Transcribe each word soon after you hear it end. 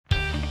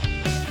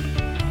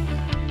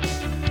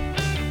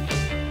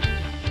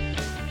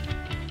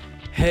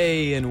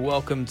Hey, and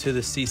welcome to the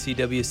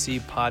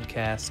CCWC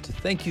podcast.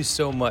 Thank you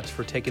so much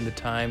for taking the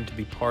time to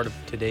be part of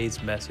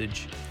today's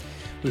message.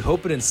 We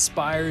hope it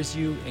inspires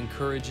you,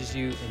 encourages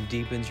you, and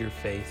deepens your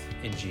faith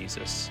in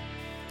Jesus.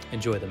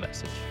 Enjoy the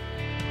message.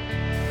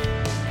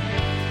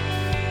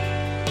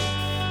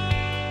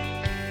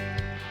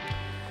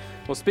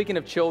 Well, speaking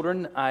of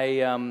children,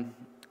 I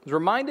was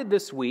reminded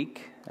this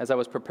week as I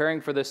was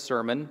preparing for this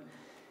sermon.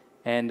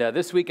 And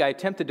this week I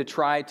attempted to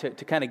try to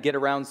kind of get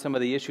around some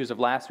of the issues of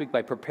last week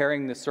by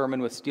preparing the sermon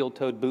with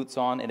steel-toed boots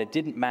on, and it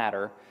didn't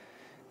matter.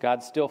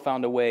 God still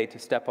found a way to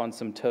step on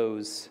some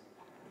toes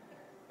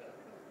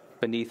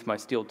beneath my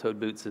steel-toed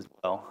boots as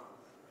well.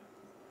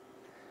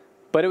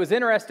 But it was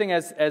interesting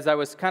as I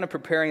was kind of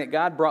preparing that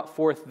God brought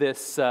forth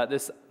this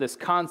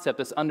concept,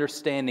 this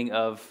understanding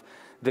of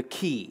the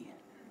key.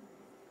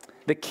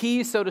 The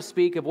key, so to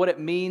speak, of what it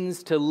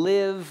means to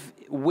live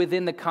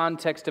within the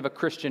context of a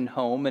Christian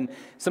home. And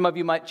some of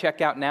you might check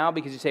out now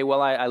because you say,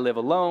 well, I live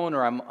alone,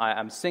 or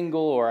I'm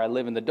single, or I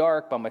live in the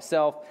dark by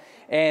myself.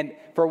 And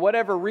for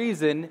whatever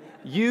reason,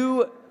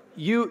 you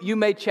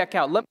may check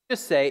out. Let me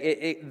just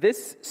say,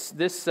 this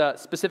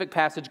specific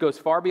passage goes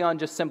far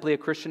beyond just simply a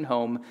Christian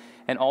home,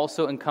 and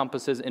also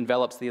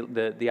envelops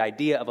the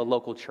idea of a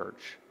local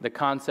church, the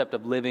concept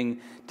of living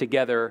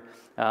together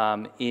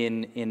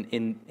in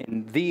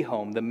the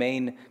home, the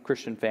main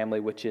Christian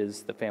family, which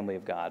is the family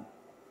of God.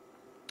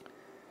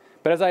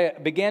 But as I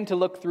began to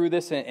look through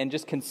this and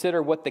just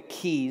consider what the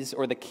keys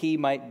or the key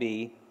might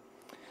be,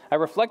 I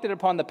reflected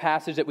upon the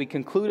passage that we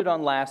concluded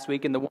on last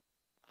week, and the one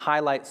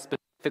highlight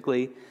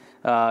specifically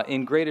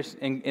in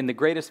the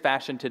greatest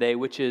fashion today,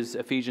 which is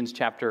Ephesians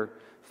chapter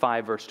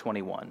 5, verse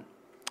 21.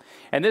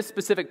 And this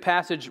specific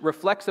passage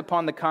reflects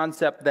upon the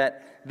concept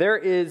that there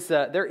is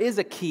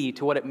a key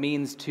to what it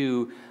means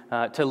to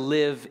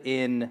live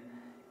in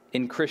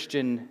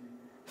Christian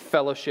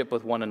fellowship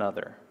with one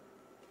another.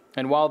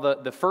 And while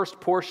the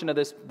first portion of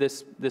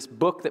this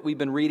book that we've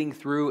been reading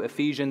through,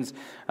 Ephesians,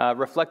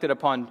 reflected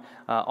upon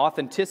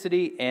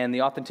authenticity and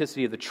the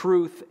authenticity of the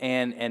truth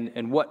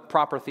and what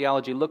proper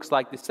theology looks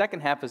like, the second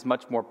half is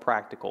much more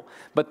practical.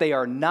 But they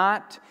are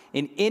not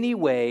in any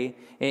way,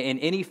 in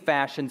any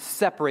fashion,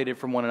 separated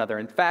from one another.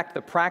 In fact,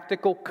 the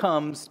practical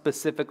comes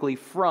specifically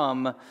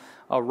from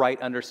a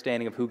right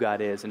understanding of who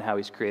God is and how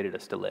He's created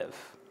us to live.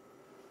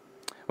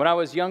 When I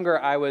was younger,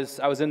 I was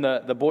in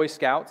the Boy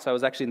Scouts. I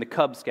was actually in the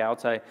Cub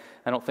Scouts. I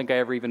don't think I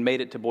ever even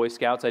made it to Boy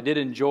Scouts. I did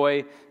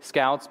enjoy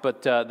Scouts,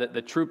 but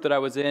the troop that I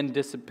was in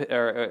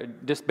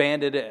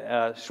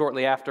disbanded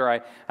shortly after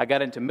I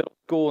got into middle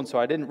school, and so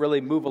I didn't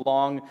really move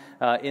along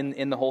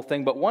in the whole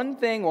thing. But one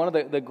of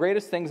the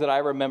greatest things that I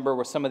remember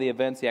were some of the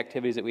events, the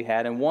activities that we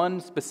had, and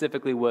one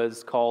specifically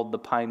was called the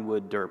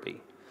Pinewood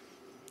Derby.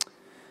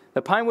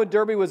 The Pinewood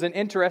Derby was an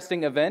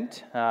interesting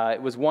event. It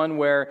was one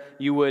where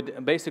you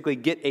would basically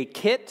get a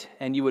kit,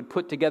 and you would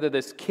put together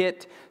this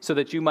kit so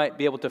that you might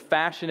be able to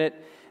fashion it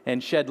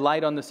and shed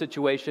light on the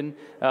situation.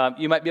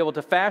 You might be able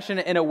to fashion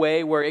it in a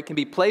way where it can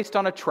be placed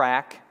on a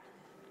track,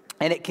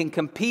 and it can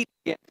compete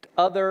against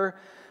other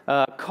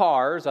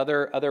cars,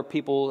 other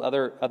people,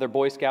 other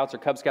Boy Scouts or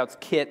Cub Scouts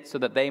kit, so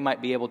that they might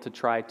be able to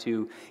try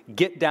to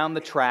get down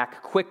the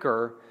track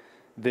quicker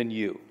than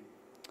you.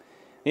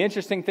 The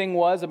interesting thing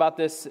was about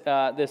this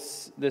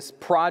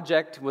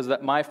project was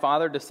that my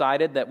father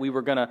decided that we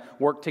were going to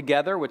work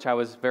together, which I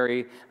was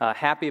very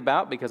happy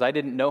about because I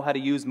didn't know how to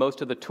use most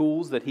of the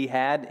tools that he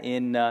had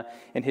in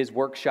his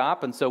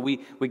workshop. And so we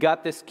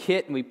got this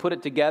kit and we put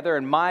it together.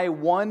 And my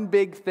one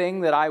big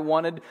thing that I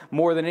wanted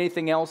more than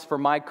anything else for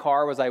my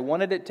car was I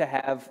wanted it to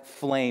have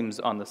flames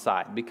on the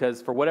side,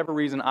 because for whatever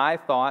reason I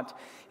thought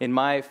in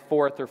my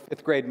 4th or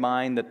 5th grade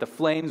mind that the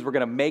flames were going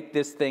to make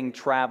this thing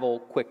travel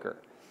quicker.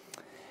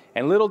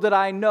 And little did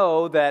I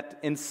know that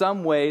in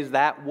some ways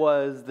that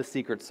was the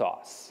secret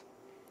sauce.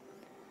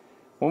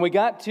 When we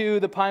got to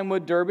the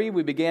Pinewood Derby,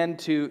 we began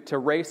to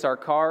race our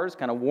cars,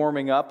 kind of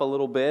warming up a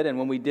little bit. And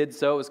when we did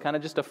so, it was kind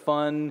of just a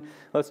fun,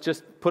 let's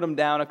just put them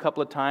down a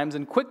couple of times.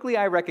 And quickly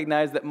I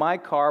recognized that my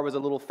car was a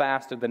little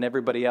faster than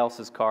everybody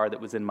else's car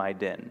that was in my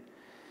den.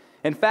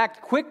 In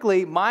fact,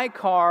 quickly, my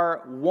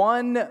car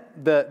won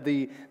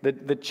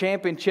the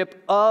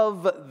championship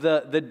of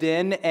the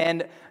den,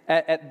 and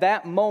at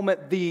that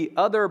moment, the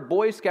other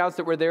Boy Scouts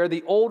that were there,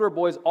 the older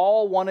boys,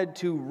 all wanted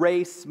to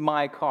race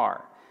my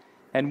car.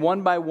 And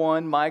one by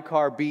one, my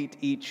car beat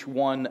each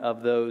one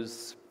of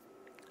those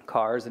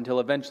cars until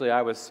eventually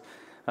I was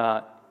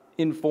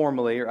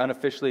informally or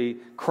unofficially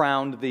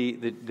crowned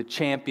the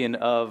champion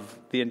of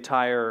the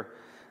entire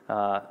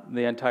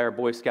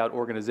Boy Scout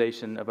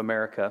organization of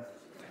America.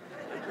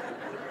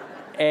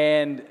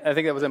 And I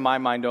think that was in my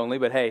mind only,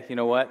 but hey, you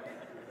know what?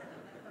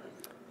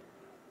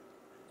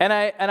 And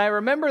I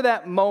remember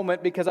that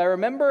moment because I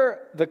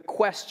remember the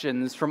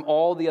questions from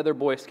all the other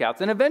Boy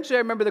Scouts. And eventually I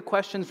remember the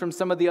questions from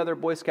some of the other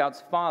Boy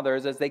Scouts'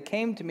 fathers as they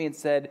came to me and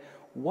said,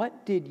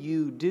 what did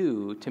you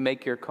do to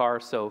make your car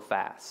so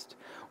fast?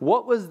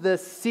 What was the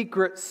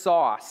secret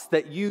sauce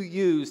that you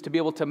used to be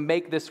able to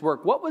make this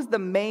work? What was the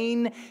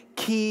main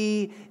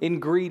key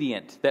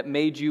ingredient that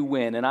made you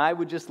win? And I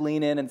would just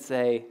lean in and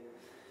say,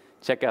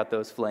 check out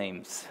those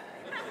flames.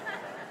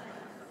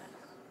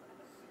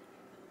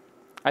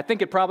 I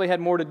think it probably had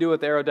more to do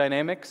with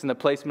aerodynamics and the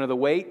placement of the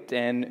weight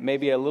and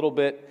maybe a little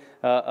bit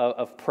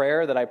of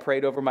prayer that I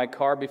prayed over my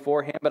car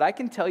beforehand. But I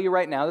can tell you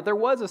right now that there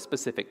was a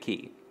specific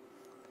key.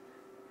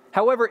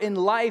 However, in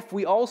life,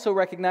 we also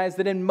recognize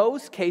that in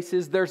most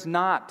cases, there's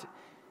not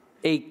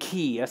a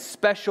key, a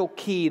special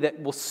key that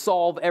will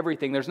solve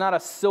everything. There's not a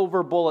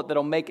silver bullet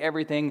that'll make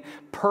everything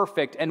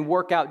perfect and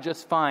work out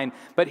just fine.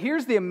 But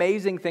here's the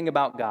amazing thing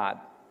about God.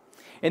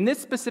 In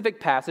this specific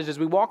passage, as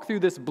we walk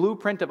through this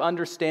blueprint of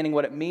understanding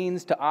what it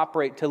means to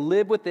operate, to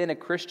live within a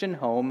Christian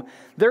home,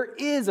 there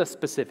is a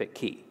specific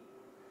key.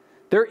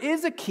 There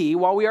is a key,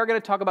 while we are going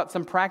to talk about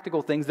some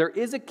practical things, there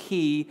is a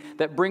key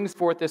that brings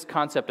forth this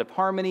concept of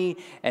harmony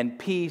and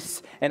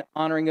peace and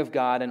honoring of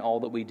God in all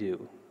that we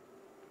do.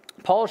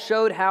 Paul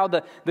showed how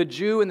the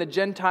Jew and the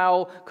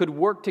Gentile could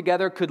work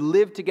together, could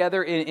live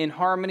together in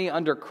harmony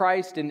under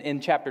Christ in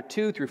chapter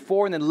 2 through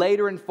 4. And then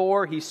later in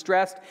 4, he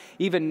stressed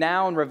even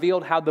now and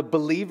revealed how the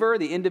believer,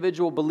 the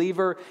individual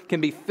believer, can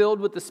be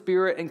filled with the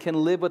Spirit and can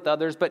live with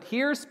others. But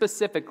here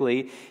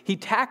specifically, he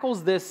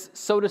tackles this,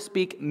 so to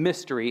speak,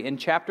 mystery in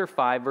chapter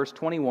 5, verse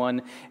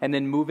 21, and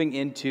then moving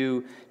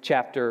into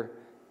chapter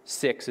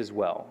 6 as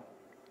well.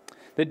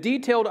 The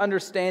detailed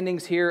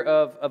understandings here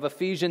of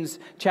Ephesians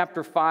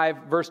chapter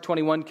 5, verse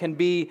 21 can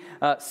be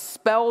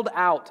spelled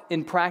out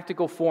in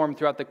practical form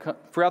throughout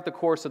the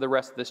course of the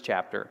rest of this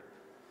chapter.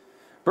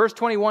 Verse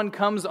 21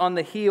 comes on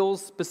the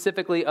heels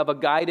specifically of a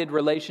guided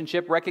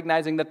relationship,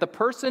 recognizing that the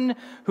person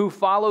who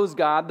follows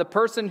God, the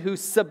person who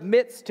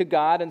submits to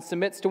God and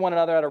submits to one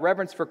another out of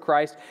reverence for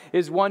Christ,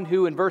 is one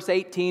who, in verse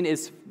 18,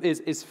 is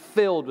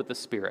filled with the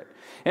Spirit.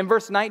 In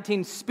verse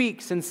 19,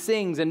 speaks and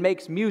sings and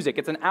makes music.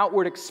 It's an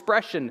outward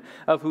expression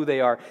of who they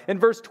are. In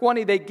verse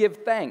 20, they give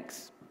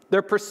thanks.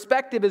 Their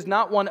perspective is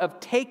not one of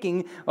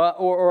taking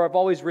or of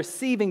always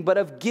receiving, but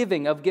of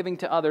giving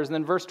to others. And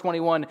then verse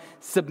 21,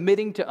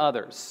 submitting to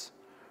others,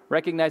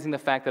 recognizing the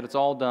fact that it's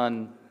all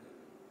done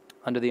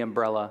under the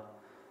umbrella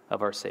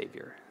of our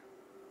Savior.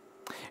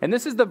 And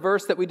this is the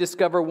verse that we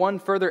discover one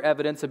further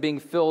evidence of being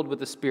filled with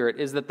the Spirit,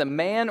 is that the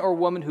man or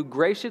woman who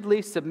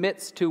graciously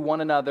submits to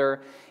one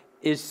another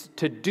is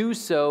to do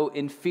so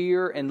in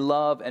fear and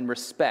love and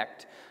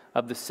respect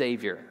of the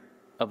Savior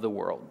of the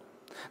world.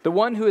 The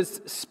one who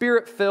is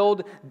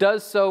Spirit-filled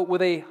does so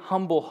with a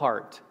humble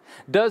heart,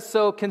 does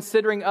so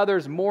considering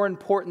others more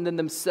important than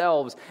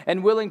themselves,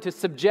 and willing to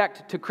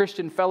subject to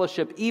Christian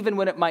fellowship even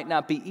when it might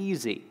not be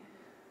easy.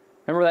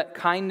 Remember that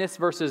kindness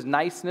versus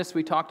niceness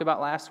we talked about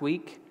last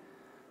week?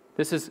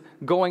 This is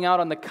going out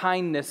on the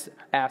kindness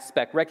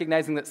aspect,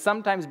 recognizing that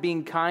sometimes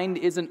being kind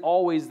isn't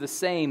always the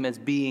same as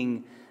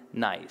being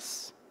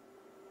nice.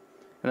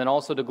 And then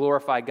also to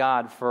glorify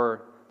God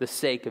for the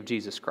sake of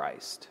Jesus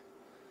Christ.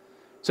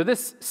 So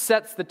this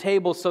sets the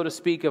table, so to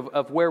speak,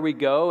 of where we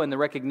go and the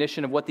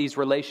recognition of what these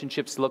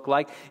relationships look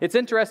like. It's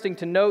interesting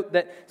to note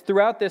that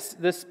throughout this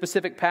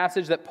specific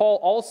passage that Paul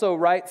also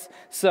writes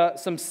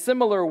some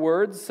similar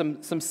words,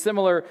 some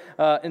similar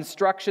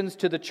instructions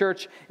to the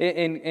church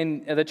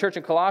in the church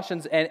in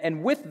Colossians.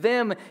 And with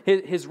them,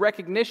 his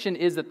recognition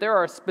is that there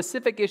are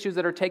specific issues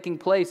that are taking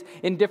place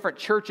in different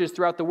churches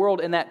throughout the world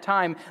in that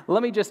time.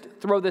 Let me just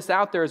throw this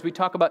out there as we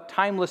talk about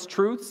timeless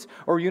truths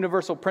or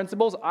universal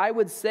principles. I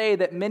would say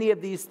that many of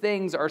these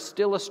things are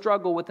still a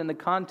struggle within the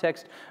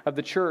context of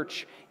the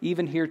church,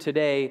 even here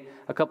today,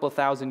 a couple of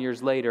thousand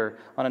years later,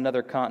 on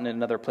another continent,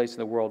 another place in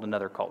the world,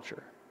 another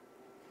culture.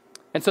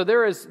 And so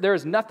there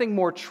is nothing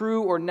more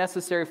true or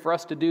necessary for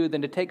us to do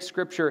than to take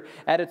Scripture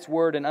at its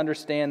word and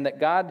understand that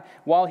God,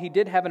 while He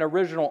did have an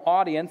original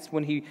audience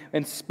when He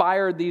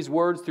inspired these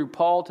words through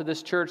Paul to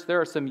this church, there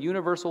are some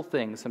universal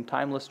things, some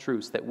timeless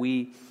truths that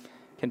we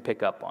can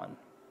pick up on.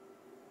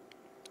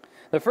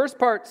 The first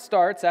part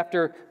starts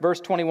after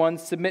verse 21,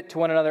 submit to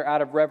one another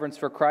out of reverence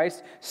for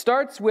Christ,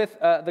 starts with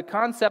the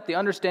concept, the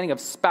understanding of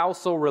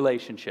spousal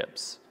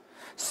relationships.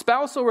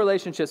 Spousal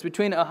relationships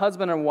between a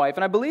husband and wife.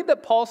 And I believe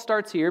that Paul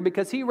starts here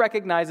because he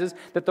recognizes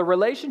that the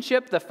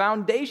relationship, the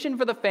foundation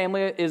for the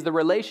family is the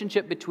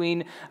relationship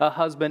between a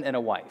husband and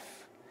a wife.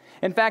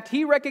 In fact,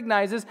 he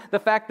recognizes the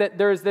fact that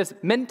there is this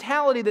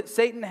mentality that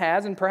Satan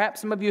has, and perhaps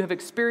some of you have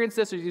experienced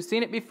this or you've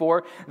seen it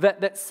before,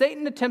 that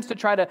Satan attempts to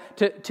try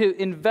to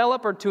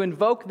envelop or to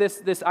invoke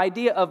this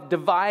idea of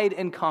divide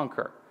and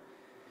conquer.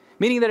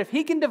 Meaning that if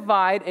he can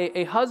divide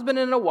a husband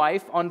and a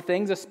wife on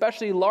things,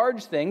 especially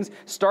large things,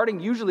 starting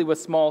usually with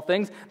small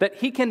things, that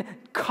he can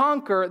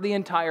conquer the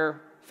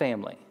entire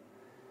family.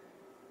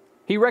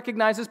 Paul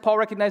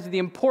recognizes the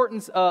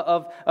importance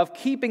of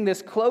keeping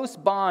this close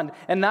bond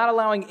and not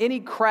allowing any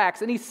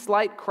cracks, any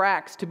slight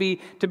cracks to be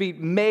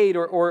made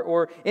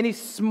or any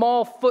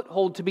small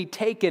foothold to be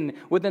taken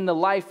within the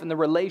life and the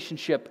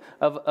relationship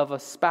of a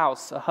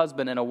spouse, a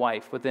husband and a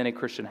wife within a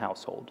Christian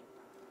household.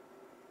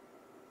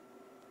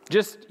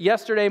 Just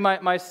yesterday,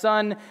 my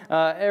son,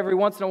 every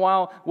once in a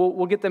while,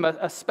 we'll get them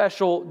a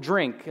special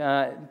drink.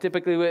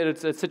 Typically,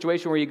 it's a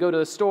situation where you go to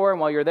the store, and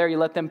while you're there, you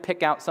let them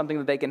pick out something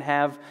that they can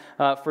have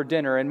for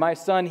dinner. And my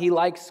son, he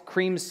likes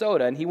cream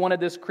soda, and he wanted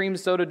this cream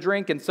soda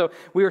drink. And so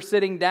we were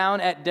sitting down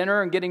at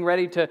dinner and getting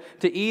ready to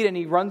eat, and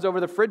he runs over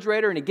the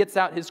refrigerator, and he gets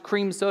out his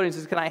cream soda, and he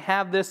says, "Can I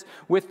have this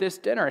with this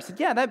dinner?" I said,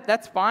 "Yeah,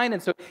 that's fine."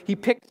 And so he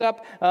picks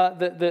up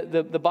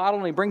the bottle,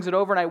 and he brings it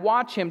over, and I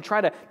watch him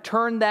try to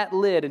turn that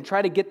lid and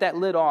try to get that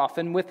lid off.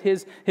 And with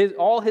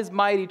all his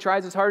might, he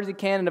tries as hard as he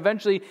can, and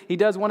eventually he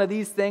does one of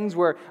these things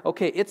where,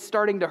 okay, it's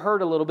starting to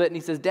hurt a little bit, and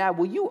he says, "Dad,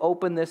 will you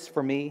open this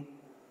for me?"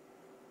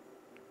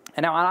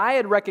 And now I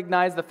had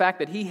recognized the fact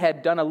that he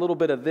had done a little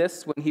bit of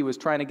this when he was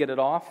trying to get it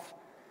off.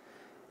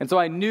 And so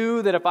I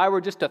knew that if I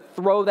were just to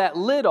throw that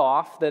lid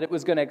off, that it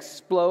was going to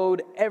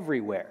explode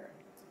everywhere.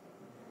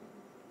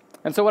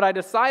 And so what I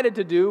decided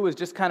to do was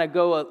just kind of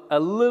go a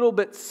little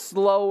bit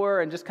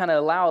slower and just kind of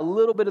allow a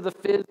little bit of the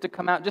fizz to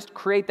come out, just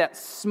create that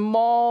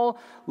small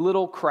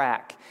little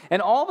crack.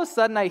 And all of a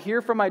sudden I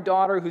hear from my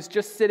daughter, who's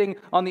just sitting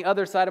on the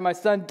other side of my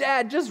son,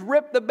 "Dad, just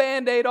rip the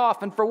Band-Aid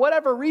off." And for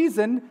whatever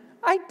reason,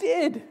 I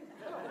did.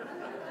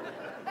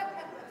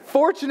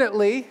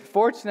 Fortunately,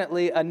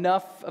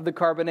 enough of the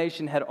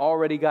carbonation had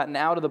already gotten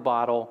out of the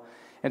bottle,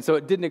 and so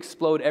it didn't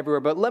explode everywhere.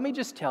 But let me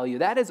just tell you,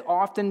 that is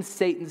often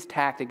Satan's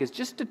tactic, is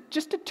just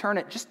to turn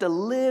it just a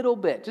little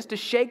bit, just to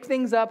shake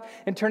things up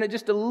and turn it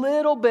just a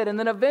little bit, and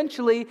then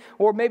eventually,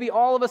 or maybe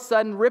all of a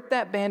sudden, rip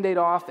that Band-Aid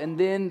off, and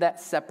then that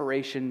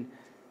separation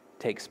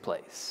takes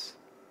place.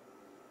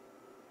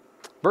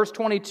 Verse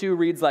 22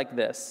 reads like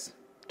this,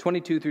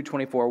 22 through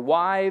 24.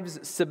 "Wives,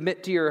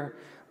 submit to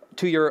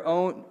your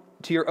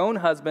own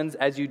husbands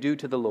as you do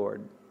to the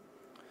Lord.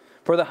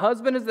 For the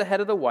husband is the head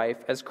of the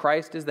wife, as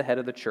Christ is the head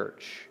of the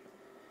church,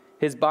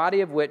 his body,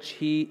 of which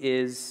he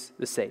is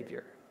the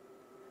Savior.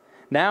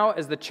 Now,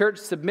 as the church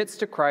submits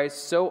to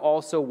Christ, so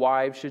also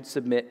wives should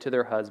submit to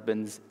their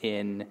husbands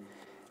in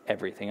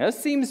everything." Now, this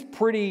seems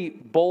pretty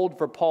bold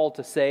for Paul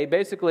to say.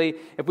 Basically,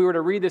 if we were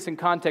to read this in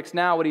context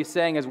now, what he's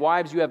saying is,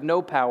 wives, you have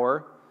no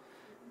power.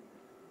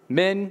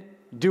 Men,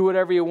 do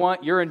whatever you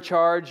want. You're in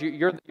charge.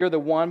 You're the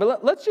one.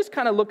 But let's just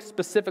kind of look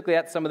specifically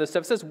at some of this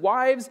stuff. It says,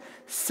 "Wives,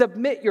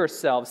 submit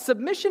yourselves."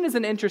 Submission is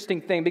an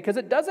interesting thing because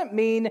it doesn't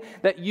mean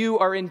that you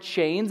are in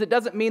chains. It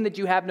doesn't mean that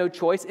you have no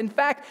choice. In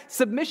fact,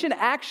 submission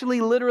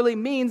actually literally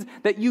means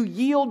that you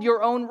yield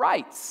your own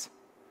rights.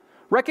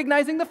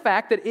 Recognizing the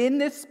fact that in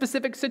this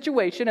specific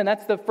situation, and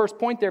that's the first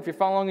point there if you're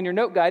following in your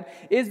note guide,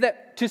 is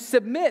that to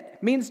submit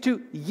means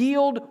to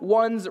yield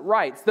one's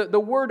rights. The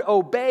word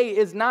obey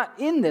is not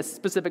in this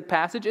specific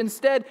passage.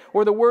 Instead,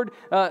 or the word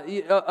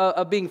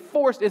being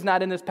forced is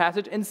not in this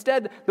passage.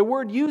 Instead, the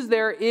word used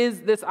there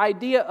is this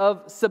idea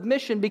of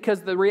submission,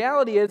 because the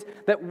reality is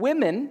that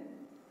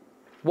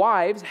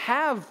wives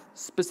have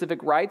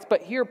specific rights,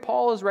 but here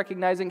Paul is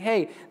recognizing,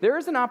 hey, there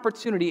is an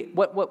opportunity,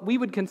 what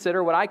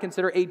I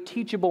consider a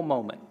teachable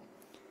moment.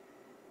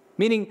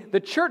 Meaning the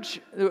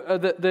church,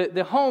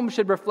 the home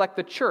should reflect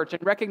the church,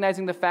 and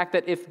recognizing the fact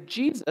that if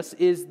Jesus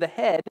is the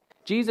head,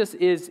 Jesus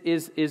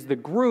is the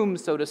groom,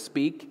 so to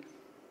speak,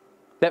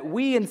 that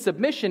we in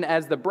submission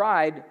as the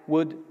bride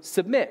would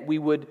submit. We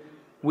would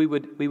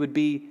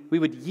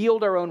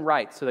yield our own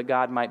rights so that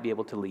God might be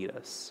able to lead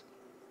us.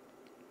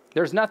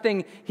 There's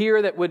nothing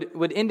here that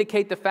would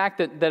indicate the fact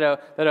that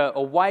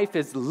a wife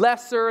is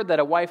lesser,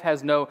 that a wife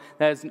has no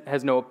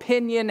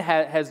opinion,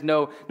 has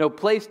no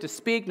place to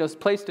speak, no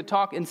place to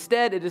talk.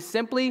 Instead, it is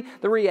simply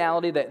the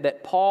reality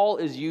that Paul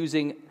is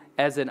using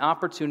as an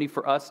opportunity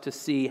for us to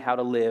see how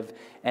to live,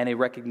 and a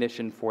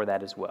recognition for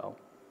that as well.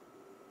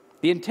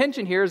 The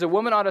intention here is a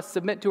woman ought to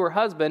submit to her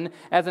husband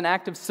as an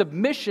act of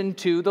submission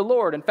to the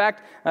Lord. In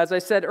fact, as I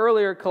said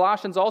earlier,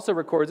 Colossians also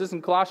records this.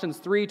 In Colossians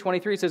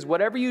 3:23, it says,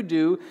 "Whatever you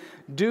do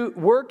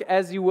work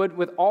as you would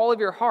with all of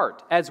your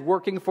heart, as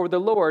working for the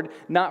Lord,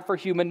 not for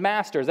human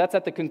masters." That's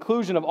at the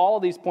conclusion of all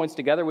of these points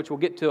together, which we'll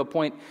get to a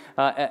point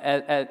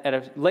at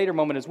a later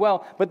moment as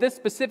well. But this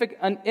specific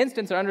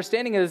instance or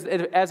understanding is,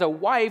 as a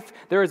wife,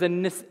 there is a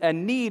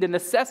need, a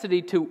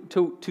necessity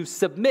to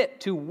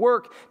submit, to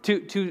work,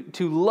 to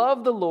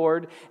love the Lord,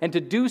 and to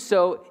do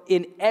so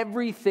in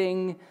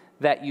everything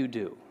that you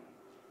do.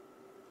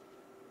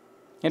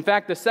 In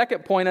fact, the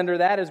second point under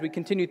that, as we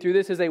continue through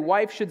this, is a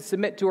wife should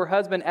submit to her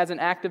husband as an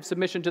act of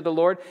submission to the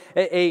Lord,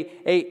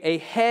 a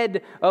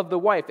head of the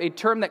wife, a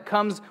term that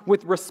comes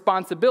with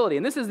responsibility.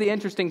 And this is the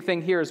interesting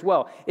thing here as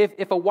well.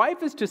 If a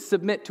wife is to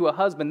submit to a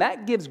husband,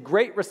 that gives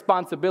great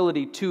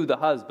responsibility to the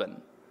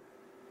husband.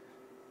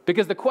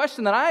 Because the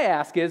question that I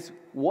ask is,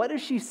 what is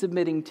she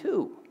submitting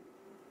to?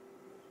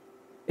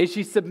 Is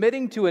she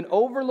submitting to an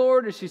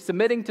overlord? Is she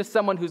submitting to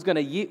someone who's going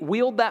to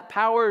wield that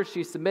power? Is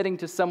she submitting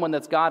to someone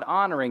that's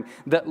God-honoring,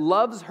 that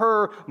loves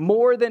her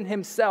more than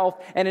himself,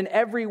 and in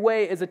every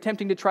way is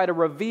attempting to try to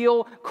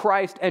reveal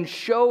Christ and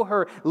show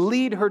her,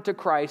 lead her to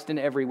Christ in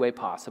every way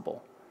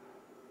possible?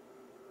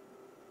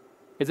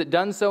 Is it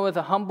done so with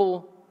a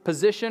humble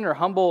position or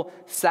humble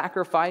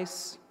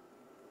sacrifice?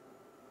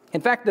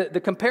 In fact, the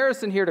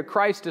comparison here to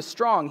Christ is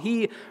strong.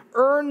 He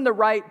earned the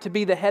right to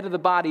be the head of the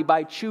body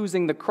by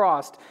choosing the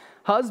cross.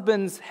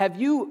 Husbands, have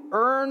you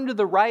earned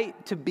the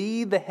right to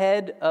be the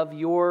head of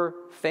your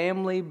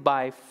family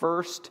by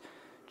first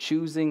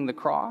choosing the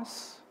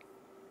cross?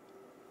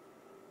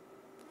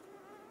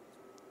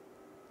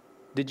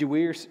 Did you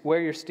wear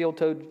your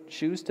steel-toed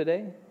shoes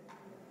today?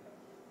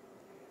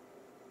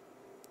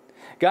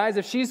 Guys,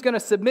 if she's going to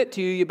submit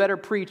to you, you better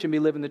preach and be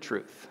living the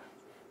truth.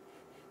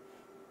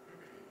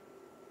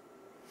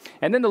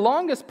 And then the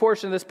longest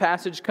portion of this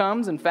passage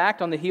comes, in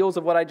fact, on the heels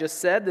of what I just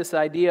said, this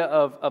idea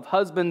of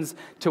husbands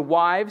to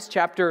wives.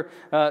 Chapter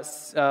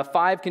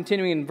 5,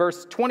 continuing in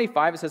verse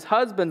 25, it says,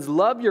 "Husbands,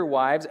 love your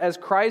wives as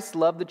Christ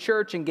loved the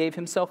church and gave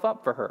himself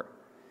up for her,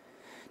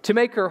 to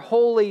make her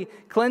holy,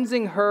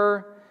 cleansing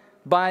her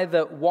by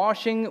the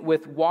washing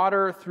with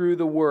water through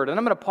the word." And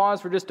I'm going to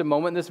pause for just a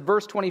moment. This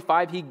verse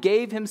 25, he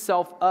gave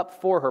himself up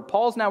for her.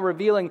 Paul's now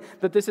revealing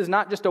that this is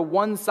not just a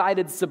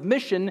one-sided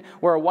submission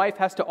where a wife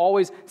has to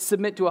always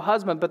submit to a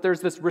husband, but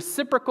there's this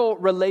reciprocal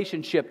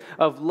relationship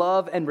of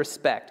love and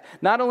respect.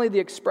 Not only the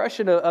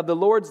expression of the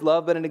Lord's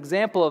love, but an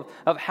example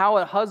of how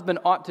a husband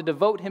ought to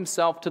devote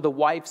himself to the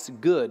wife's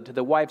good, to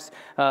the wife's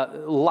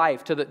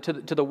life, to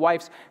the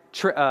wife's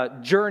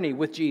journey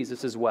with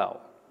Jesus as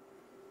well.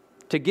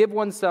 To give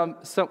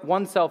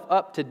oneself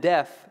up to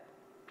death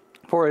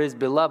for his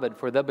beloved,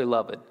 for the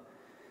beloved,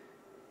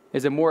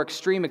 is a more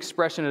extreme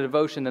expression of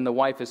devotion than the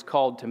wife is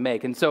called to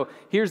make. And so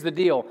here's the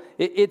deal.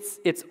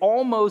 It's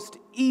almost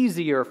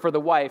easier for the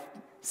wife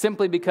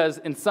simply because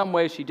in some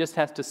ways she just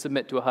has to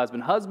submit to a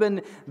husband.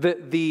 Husband,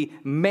 the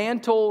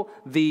mantle,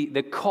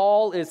 the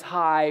call is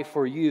high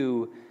for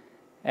you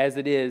as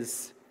it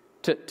is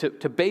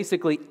to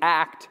basically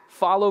act,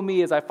 follow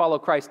me as I follow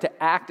Christ,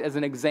 to act as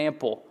an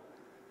example,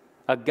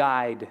 a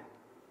guide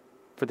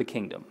for the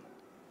kingdom.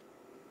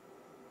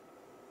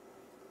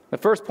 The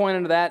first point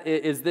into that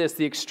is this: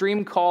 the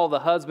extreme call of the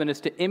husband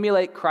is to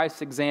emulate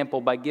Christ's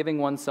example by giving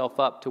oneself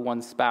up to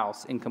one's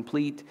spouse in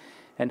complete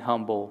and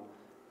humble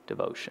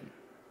devotion.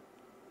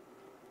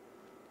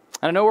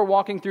 And I know we're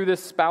walking through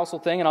this spousal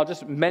thing, and I'll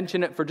just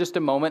mention it for just a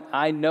moment.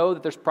 I know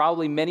that there's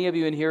probably many of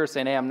you in here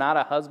saying, "Hey, I'm not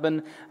a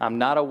husband, I'm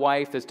not a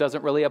wife, this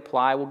doesn't really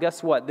apply." Well,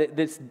 guess what?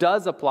 This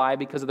does apply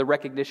because of the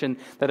recognition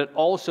that it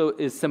also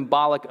is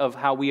symbolic of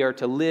how we are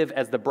to live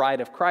as the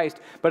bride of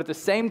Christ. But at the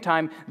same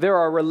time, there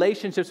are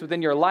relationships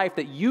within your life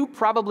that you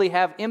probably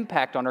have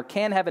impact on or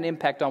can have an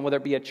impact on, whether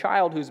it be a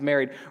child who's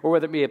married or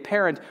whether it be a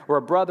parent or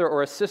a brother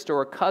or a sister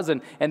or a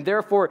cousin. And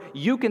therefore,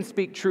 you can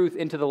speak truth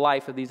into the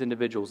life of these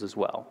individuals as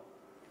well.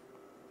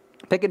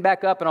 Picking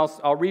back up, and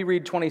I'll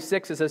reread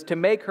 26, it says, "To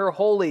make her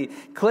holy,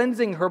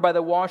 cleansing her by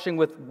the washing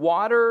with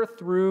water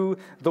through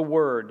the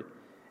word,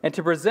 and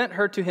to present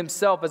her to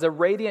himself as a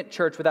radiant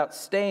church without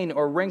stain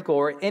or wrinkle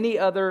or any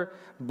other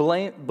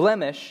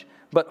blemish,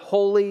 but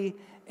holy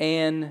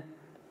and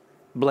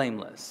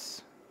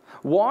blameless."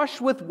 Wash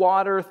with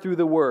water through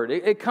the word.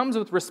 It comes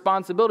with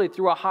responsibility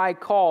through a high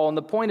call. And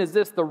the point is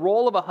this: the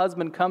role of a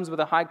husband comes with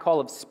a high call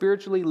of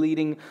spiritually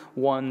leading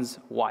one's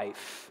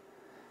wife.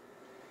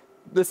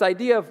 This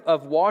idea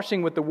of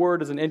washing with the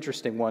word is an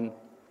interesting one.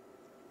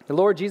 The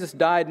Lord Jesus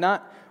died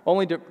not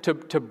only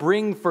to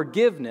bring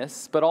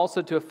forgiveness, but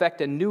also to effect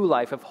a new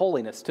life of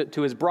holiness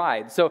to his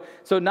bride. So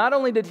not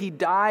only did he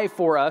die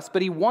for us,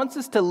 but he wants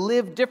us to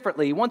live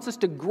differently. He wants us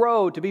to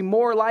grow, to be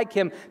more like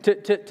him,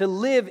 to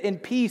live in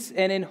peace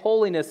and in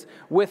holiness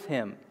with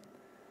him.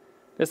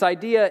 This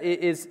idea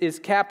is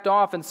capped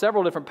off in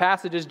several different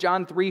passages.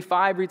 John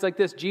 3:5 reads like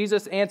this: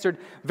 "Jesus answered,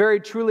 'Very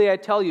truly I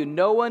tell you,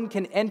 no one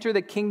can enter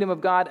the kingdom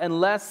of God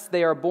unless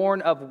they are born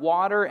of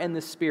water and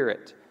the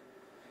Spirit.'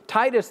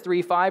 Titus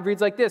 3:5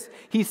 reads like this: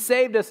 'He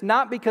saved us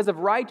not because of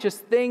righteous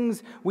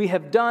things we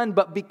have done,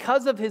 but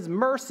because of his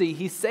mercy.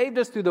 He saved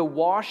us through the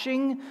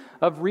washing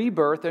of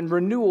rebirth and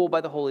renewal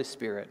by the Holy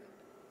Spirit.'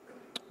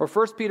 Or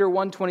 1 Peter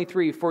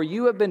 1:23, 'For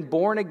you have been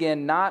born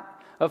again, not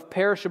of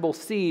perishable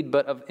seed,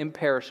 but of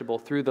imperishable,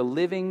 through the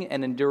living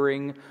and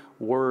enduring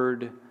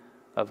Word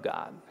of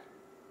God.'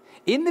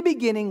 In the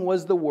beginning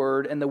was the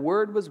Word, and the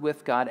Word was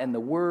with God, and the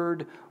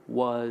Word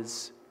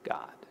was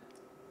God."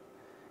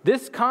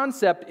 This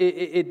concept,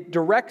 it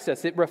directs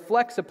us, it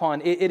reflects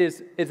upon, it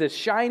is a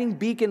shining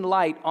beacon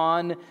light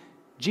on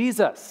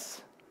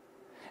Jesus.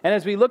 And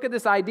as we look at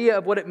this idea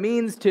of what it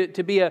means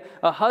to be a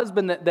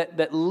husband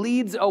that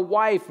leads a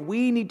wife,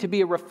 we need to be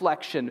a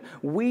reflection.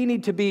 We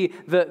need to be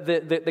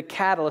the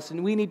catalyst,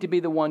 and we need to be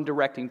the one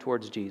directing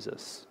towards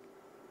Jesus.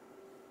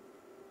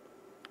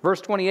 Verse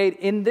 28,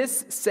 "In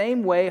this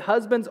same way,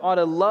 husbands ought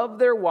to love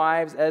their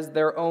wives as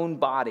their own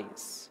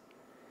bodies.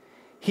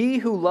 He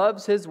who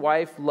loves his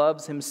wife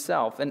loves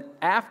himself. And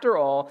after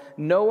all,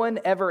 no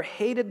one ever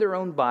hated their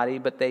own body,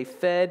 but they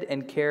fed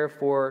and cared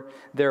for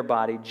their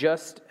body,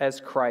 just as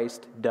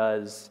Christ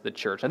does the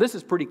church." Now, this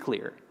is pretty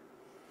clear.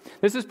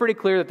 This is pretty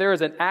clear that there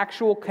is an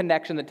actual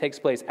connection that takes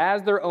place.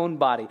 As their own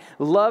body,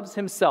 loves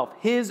himself,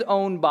 his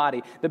own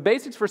body. The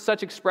basics for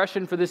such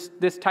expression for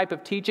this type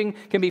of teaching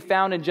can be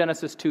found in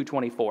Genesis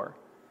 2:24.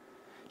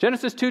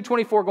 Genesis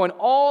 2:24, going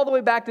all the way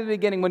back to the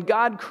beginning, when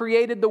God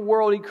created the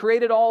world, He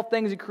created all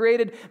things, He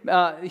created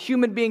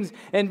human beings.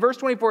 In verse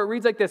 24, it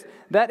reads like this: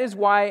 that is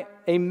why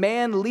a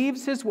man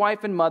leaves his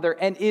wife and mother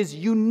and is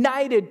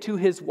united to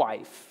his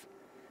wife,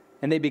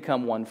 and they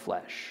become one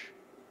flesh.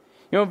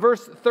 You know, in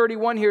verse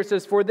 31 here it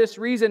says, for this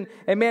reason,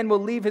 a man will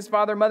leave his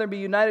father and mother and be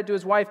united to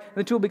his wife, and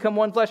the two will become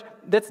one flesh.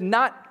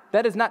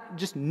 That is not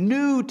just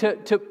new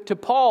to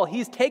Paul.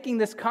 He's taking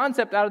this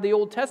concept out of the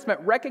Old Testament,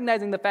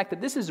 recognizing the fact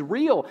that this is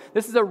real.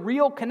 This is a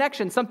real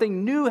connection.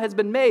 Something new has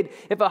been made.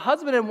 If a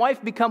husband and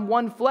wife become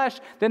one flesh,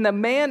 then the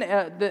man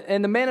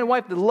and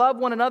wife that love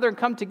one another and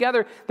come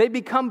together, they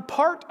become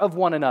part of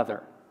one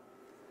another.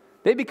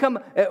 They become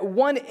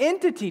one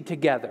entity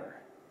together.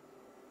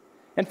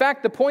 In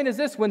fact, the point is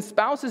this: when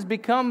spouses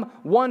become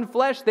one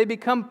flesh, they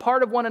become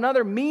part of one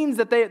another, means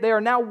that they are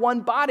now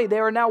one body. They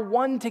are now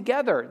one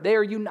together. They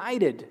are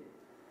united.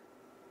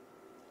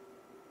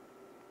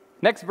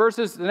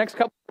 The next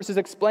couple verses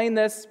explain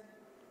this.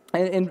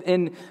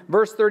 In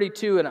verse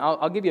 32, and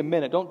I'll give you a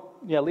minute.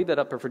 Leave that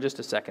up for just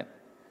a second.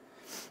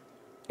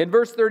 In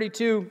verse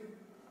 32,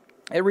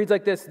 it reads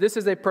like this: this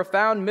is a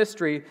profound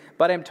mystery,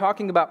 but I'm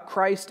talking about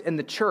Christ and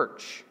the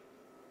church.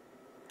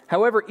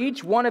 However,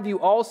 each one of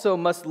you also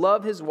must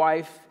love his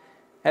wife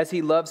as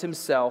he loves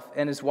himself,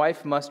 and the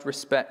wife must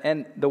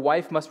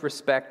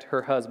respect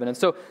her husband. And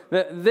so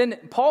then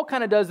Paul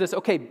kind of does this,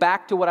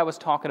 back to what I was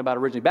talking about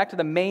originally, back to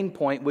the main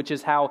point, which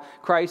is how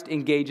Christ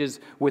engages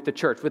with the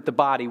church, with the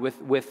body,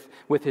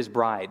 with his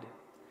bride.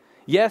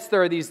 Yes,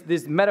 there are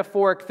these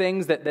metaphoric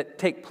things that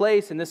take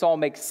place, and this all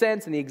makes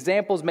sense, and the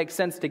examples make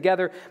sense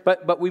together,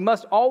 but we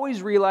must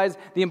always realize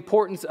the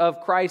importance of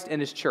Christ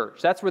and his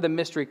church. That's where the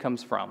mystery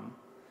comes from.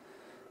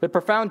 The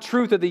profound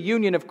truth of the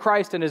union of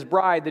Christ and his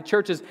bride, the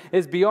church,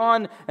 is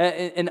beyond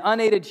an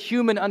unaided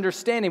human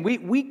understanding.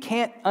 We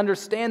can't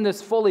understand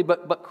this fully,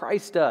 but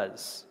Christ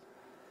does.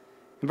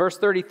 In verse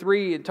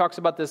 33, it talks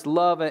about this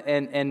love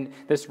and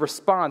this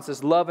response,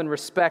 this love and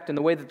respect, and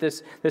the way that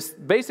this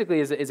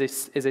basically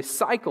is a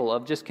cycle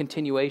of just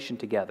continuation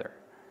together.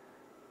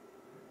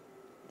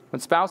 When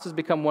spouses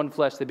become one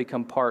flesh, they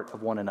become part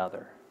of one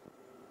another.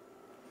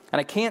 And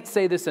I can't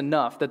say this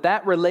enough,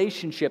 that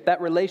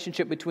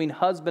relationship between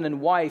husband and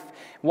wife,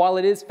 while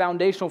it is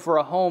foundational for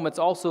a home, it's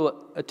also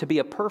to be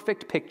a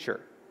perfect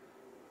picture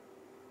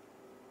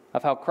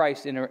of how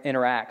Christ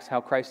interacts, how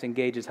Christ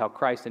engages, how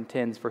Christ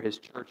intends for his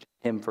church,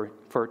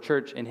 for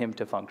church and him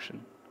to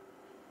function.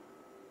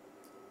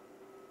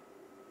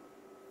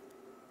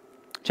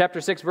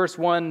 Chapter 6, verse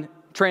 1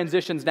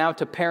 transitions now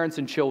to parents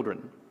and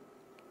children.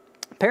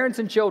 Parents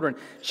and children.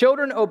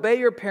 Children, obey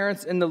your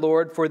parents in the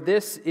Lord, for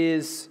this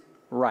is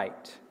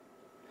right.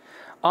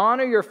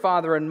 Honor your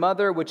father and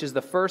mother, which is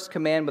the first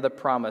command with a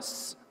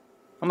promise.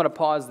 I'm going to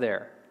pause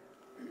there.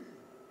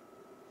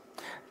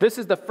 This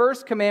is the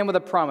first command with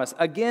a promise.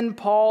 Again,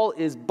 Paul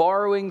is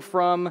borrowing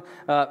from,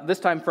 this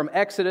time from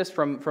Exodus,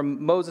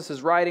 from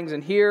Moses' writings.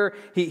 And here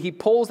he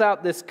pulls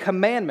out this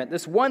commandment,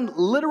 this one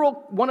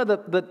of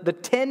the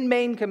 10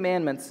 main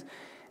commandments,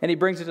 and he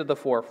brings it to the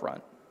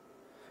forefront.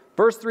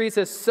 Verse 3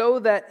 says, so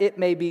that it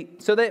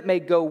may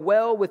go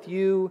well with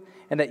you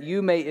and that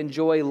you may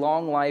enjoy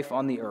long life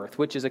on the earth,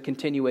 which is a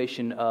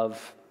continuation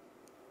of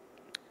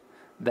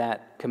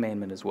that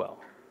commandment as well.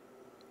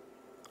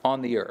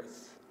 On the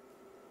earth.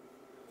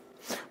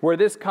 Where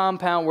this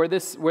compound, where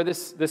this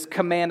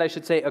command, I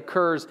should say,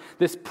 occurs,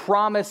 this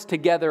promise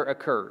together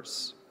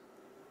occurs.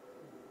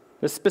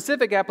 The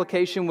specific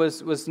application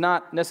was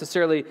not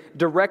necessarily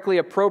directly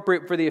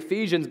appropriate for the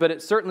Ephesians, but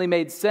it certainly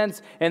made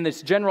sense in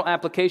this general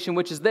application,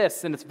 which is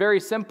this, and it's very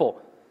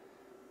simple.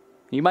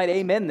 You might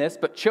amen this,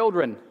 but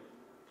children,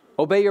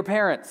 obey your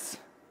parents.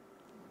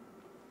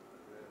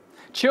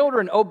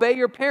 Children, obey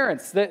your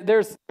parents.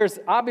 There's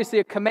obviously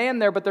a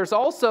command there, but there's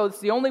also, it's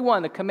the only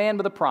one, the command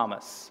with a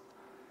promise.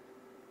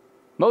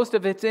 Most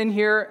of it's in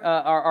here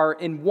are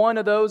in one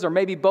of those, or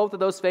maybe both of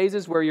those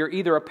phases, where you're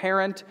either a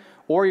parent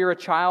or you're a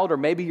child, or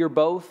maybe you're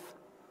both.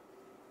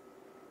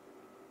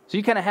 So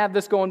you kind of have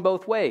this going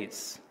both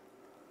ways.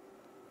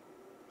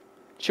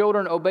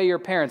 Children, obey your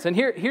parents. And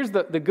here's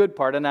the good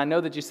part, and I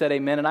know that you said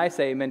amen, and I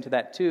say amen to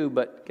that too,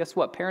 but guess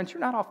what? Parents,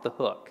 you're not off the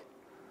hook.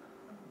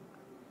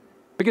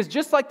 Because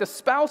just like the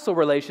spousal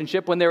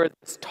relationship, when there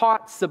is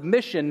taught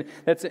submission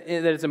that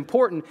is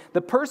important, the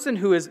person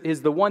who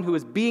is the one who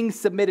is being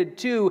submitted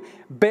to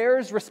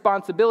bears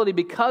responsibility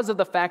because of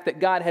the fact that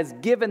God has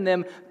given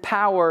them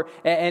power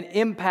and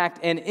impact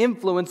and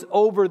influence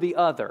over the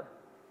other.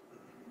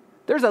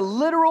 There's a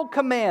literal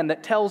command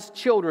that tells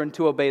children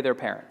to obey their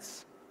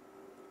parents.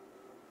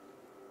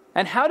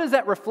 And how does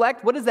that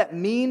reflect? What does that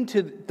mean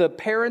to the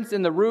parents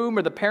in the room,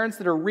 or the parents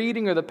that are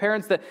reading, or the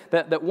parents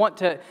that want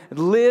to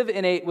live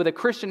with a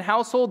Christian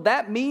household?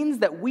 That means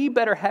that we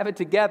better have it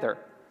together.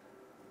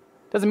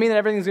 Doesn't mean that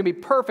everything's going to be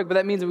perfect, but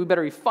that means that we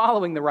better be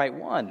following the right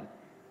one.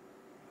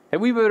 And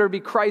we better be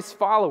Christ's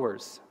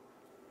followers.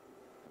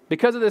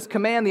 Because of this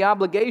command, the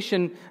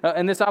obligation,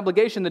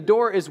 the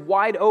door is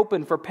wide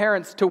open for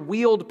parents to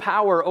wield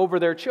power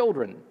over their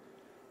children.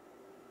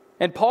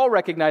 And Paul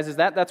recognizes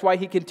that. That's why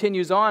he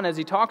continues on as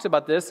he talks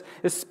about this,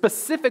 is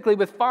specifically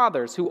with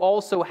fathers who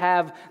also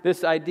have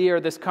this idea or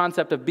this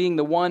concept of being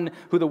the one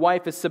who the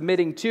wife is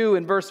submitting to.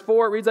 In verse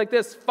 4, it reads like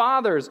this: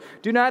 Fathers,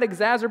 do not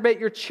exacerbate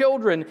your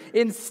children.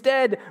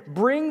 Instead,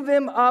 bring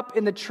them up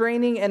in the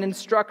training and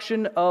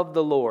instruction of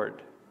the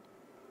Lord.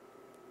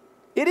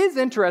 It is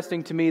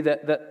interesting to me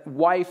that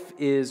mother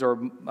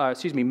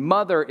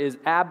is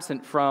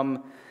absent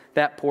from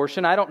that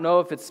portion. I don't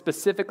know if it's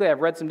specifically,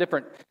 I've read some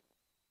different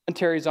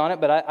commentaries on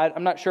it, but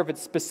I'm not sure if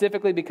it's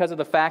specifically because of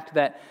the fact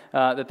that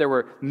there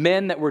were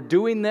men that were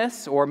doing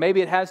this, or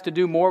maybe it has to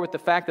do more with the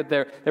fact that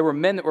there were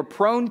men that were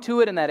prone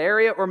to it in that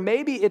area, or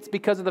maybe it's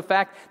because of the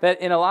fact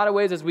that in a lot of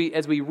ways as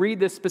we read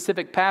this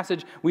specific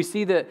passage, we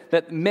see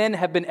that men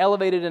have been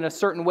elevated in a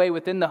certain way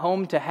within the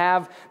home to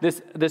have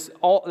this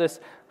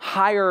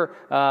higher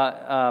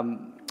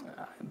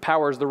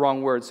power is the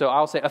wrong word, so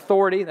I'll say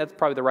authority. That's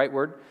probably the right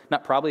word.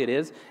 Not probably, it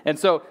is. And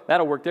so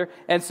that'll work there.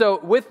 And so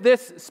with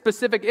this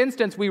specific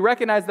instance, we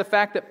recognize the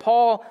fact that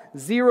Paul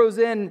zeroes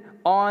in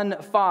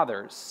on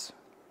fathers.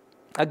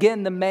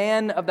 Again, the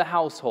man of the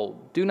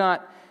household. Do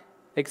not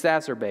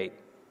exacerbate.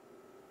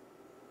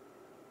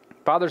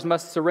 Fathers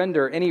must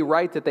surrender any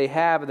right that they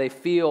have or they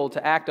feel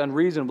to act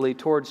unreasonably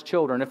towards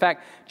children. In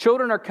fact,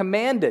 children are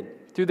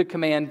commanded through the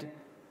command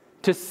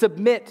to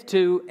submit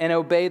to and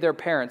obey their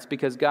parents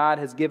because God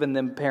has given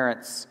them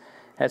parents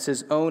as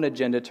His own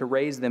agenda to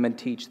raise them and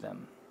teach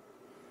them.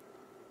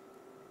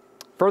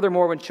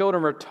 Furthermore, when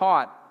children are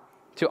taught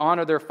to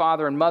honor their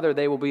father and mother,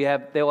 they will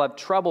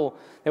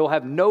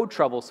have no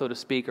trouble, so to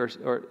speak,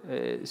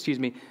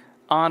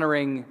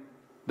 honoring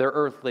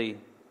their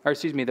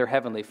their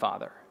heavenly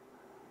Father.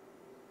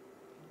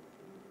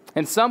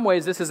 In some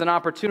ways, this is an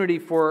opportunity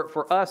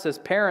for us as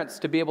parents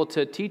to be able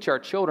to teach our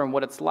children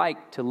what it's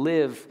like to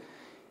live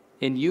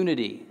in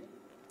unity,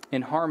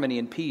 in harmony,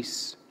 and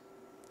peace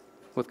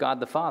with God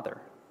the Father.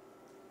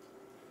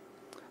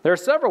 There are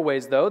several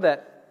ways, though,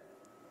 that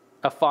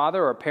a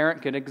father or a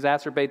parent can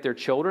exacerbate their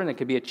children. It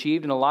can be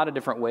achieved in a lot of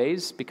different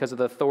ways because of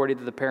the authority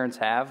that the parents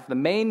have. The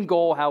main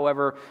goal,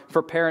 however,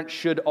 for parents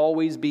should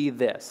always be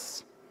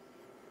this: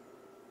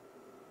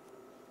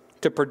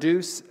 to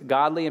produce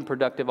godly and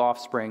productive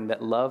offspring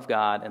that love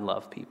God and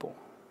love people.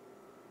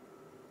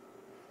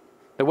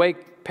 The way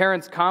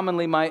parents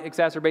commonly might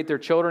exacerbate their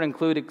children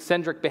include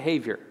eccentric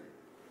behavior.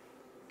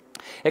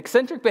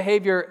 Eccentric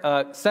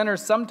behavior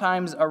centers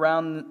sometimes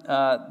around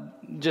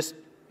just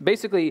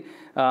basically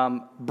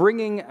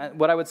bringing,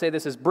 what I would say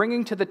this is,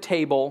 bringing to the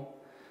table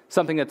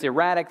something that's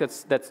erratic,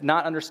 that's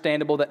not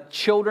understandable, that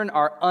children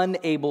are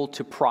unable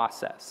to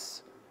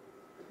process.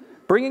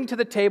 Bringing to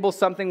the table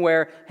something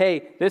where,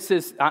 hey, this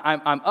is,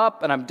 I'm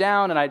up and I'm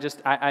down and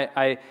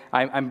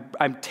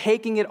I'm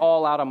taking it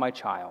all out on my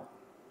child.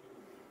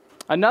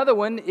 Another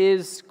one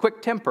is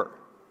quick temper.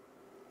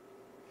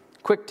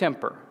 Quick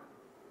temper.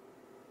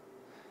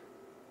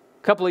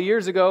 A couple of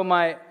years ago,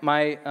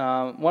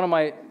 one of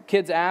my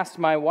kids asked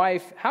my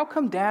wife, "How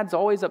come Dad's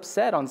always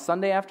upset on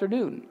Sunday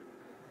afternoon?"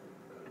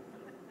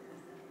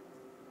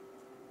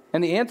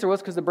 And the answer was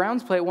because the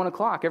Browns play at 1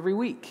 o'clock every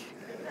week.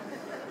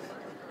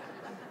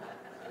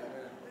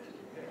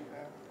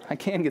 I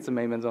can get some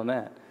amens on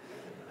that.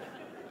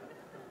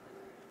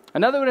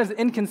 Another one is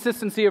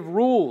inconsistency of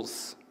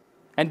rules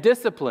and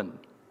discipline.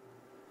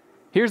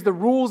 Here's the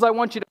rules I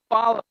want you to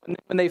follow. And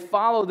when they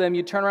follow them,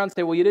 you turn around and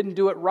say, well, you didn't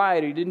do it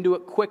right, or you didn't do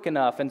it quick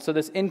enough. And so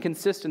this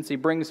inconsistency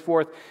brings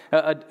forth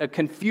a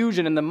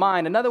confusion in the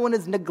mind. Another one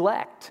is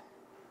neglect.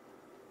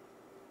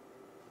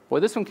 Well,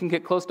 this one can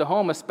get close to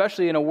home,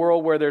 especially in a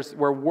world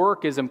where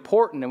work is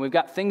important and we've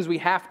got things we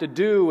have to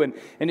do, and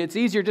it's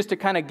easier just to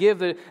kind of give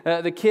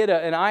the kid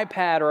an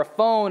iPad or a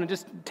phone and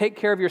just take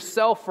care of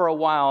yourself for a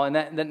while, and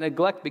that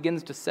neglect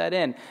begins to set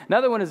in.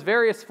 Another one is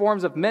various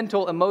forms of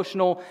mental,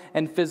 emotional,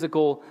 and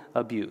physical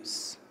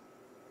abuse.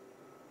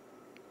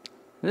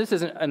 This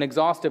isn't an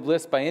exhaustive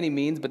list by any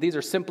means, but these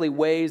are simply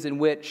ways in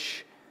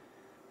which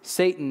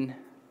Satan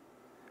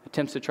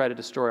attempts to try to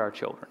destroy our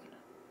children.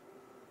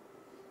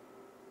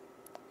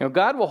 You know,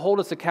 God will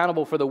hold us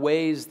accountable for the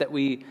ways that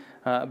we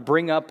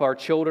bring up our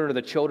children or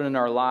the children in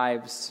our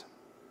lives.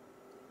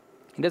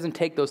 He doesn't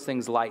take those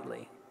things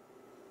lightly.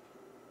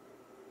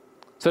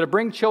 So to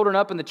bring children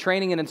up in the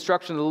training and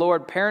instruction of the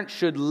Lord, parents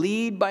should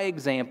lead by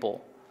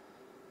example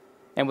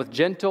and with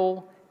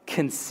gentle,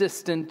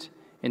 consistent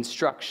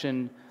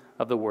instruction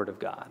of the Word of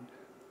God.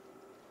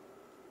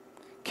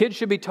 Kids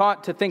should be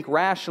taught to think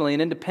rationally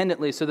and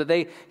independently so that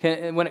they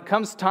can, when it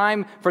comes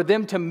time for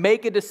them to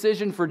make a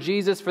decision for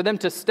Jesus, for them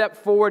to step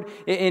forward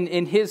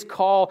in His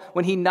call,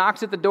 when He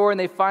knocks at the door and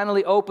they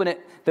finally open it,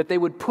 that they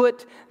would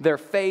put their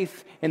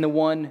faith in the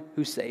one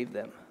who saved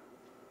them.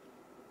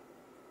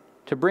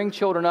 To bring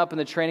children up in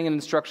the training and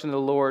instruction of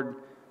the Lord,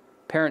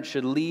 parents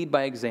should lead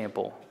by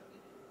example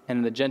and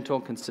in the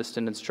gentle,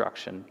 consistent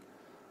instruction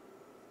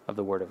of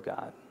the Word of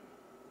God.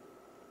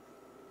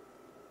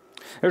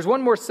 There's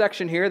one more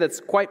section here that's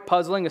quite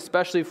puzzling,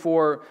 especially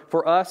for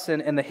us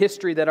and the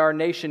history that our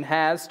nation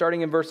has.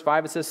 Starting in verse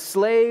 5, it says,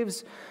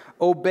 "Slaves,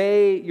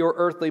 obey your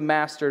earthly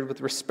masters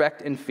with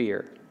respect and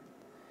fear,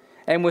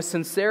 and with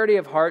sincerity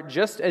of heart,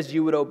 just as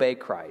you would obey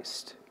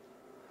Christ.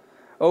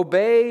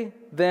 Obey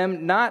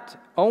them not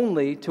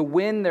only to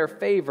win their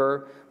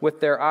favor with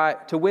their eye,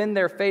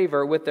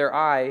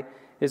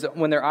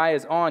 when their eye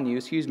is on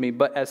you,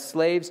 but as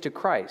slaves to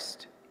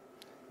Christ,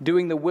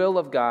 doing the will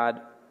of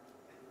God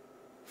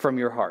from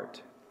your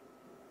heart.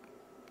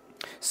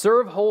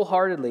 Serve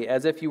wholeheartedly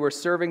as if you were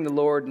serving the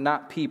Lord,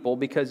 not people,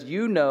 because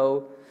you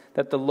know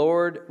that the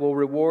Lord will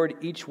reward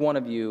each one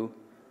of you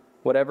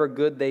whatever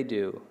good they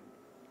do,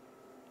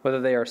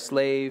 whether they are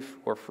slave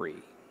or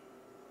free.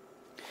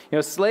 You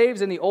know,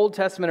 slaves in the Old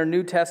Testament or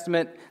New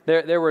Testament,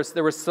 there were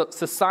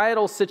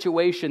societal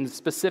situations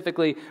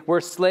specifically where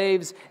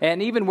slaves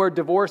and even where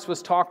divorce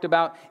was talked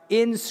about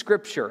in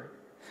Scripture.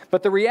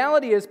 But the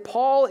reality is,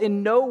 Paul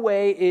in no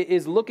way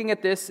is looking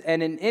at this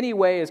and in any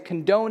way is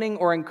condoning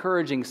or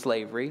encouraging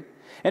slavery.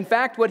 In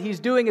fact, what he's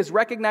doing is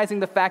recognizing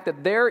the fact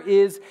that there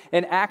is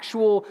an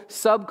actual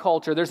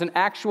subculture, there's an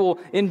actual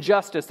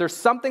injustice, there's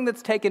something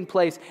that's taken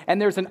place,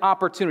 and there's an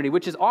opportunity,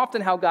 which is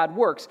often how God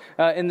works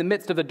in the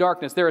midst of the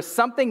darkness. There is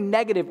something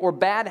negative or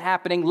bad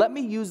happening. Let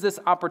me use this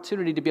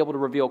opportunity to be able to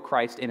reveal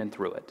Christ in and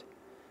through it.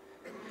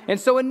 And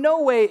so in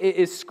no way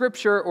is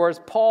Scripture or is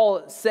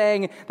Paul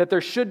saying that there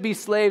should be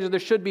slaves or there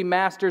should be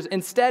masters.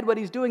 Instead, what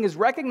he's doing is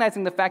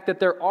recognizing the fact that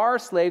there are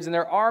slaves and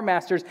there are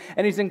masters,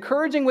 and he's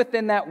encouraging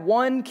within that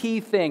one key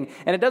thing.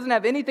 And it doesn't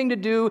have anything to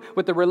do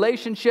with the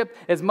relationship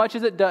as much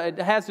as it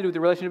has to do with the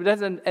relationship. It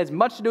doesn't as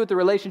much to do with the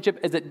relationship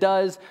as it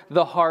does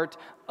the heart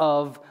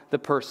of the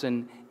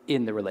person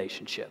in the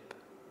relationship.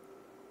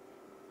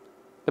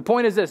 The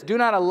point is this: do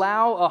not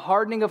allow a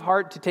hardening of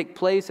heart to take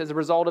place as a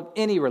result of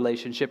any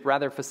relationship.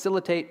 Rather,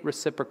 facilitate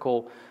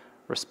reciprocal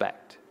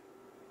respect.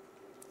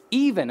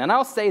 Even, and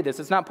I'll say this,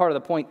 it's not part of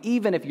the point,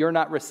 even if you're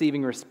not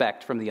receiving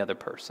respect from the other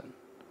person.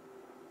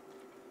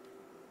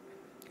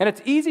 And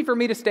it's easy for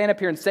me to stand up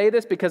here and say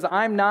this because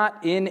I'm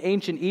not in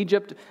ancient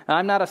Egypt.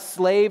 I'm not a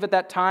slave at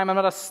that time. I'm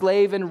not a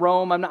slave in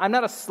Rome. I'm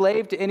not a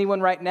slave to anyone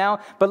right now.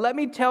 But let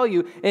me tell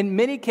you, in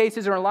many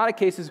cases or in a lot of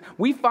cases,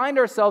 we find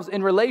ourselves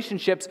in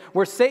relationships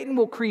where Satan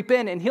will creep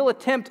in and he'll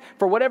attempt,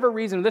 for whatever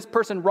reason, this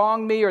person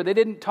wronged me or they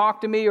didn't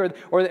talk to me or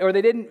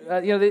they didn't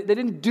they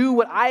didn't do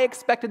what I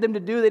expected them to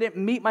do. They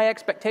didn't meet my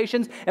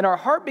expectations, and our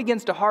heart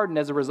begins to harden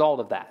as a result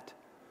of that.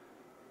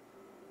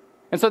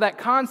 And so that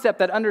concept,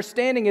 that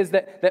understanding is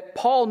that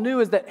Paul knew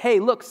is that, hey,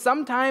 look,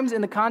 sometimes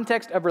in the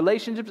context of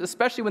relationships,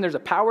 especially when there's a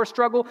power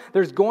struggle,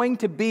 there's going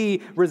to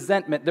be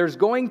resentment. There's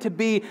going to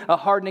be a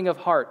hardening of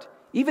heart,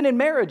 even in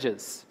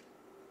marriages.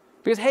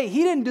 Because, hey,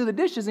 he didn't do the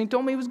dishes and he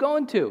told me he was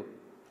going to.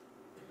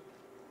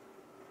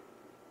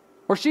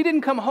 Or she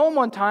didn't come home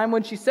on time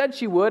when she said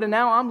she would and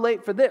now I'm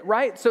late for this,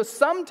 right? So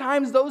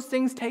sometimes those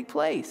things take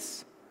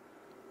place.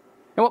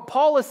 And what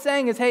Paul is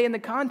saying is, hey, in the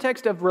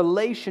context of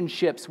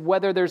relationships,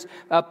 whether there's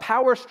a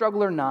power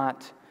struggle or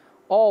not,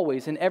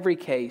 always, in every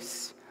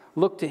case,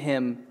 look to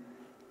him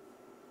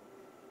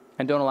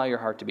and don't allow your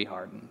heart to be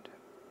hardened.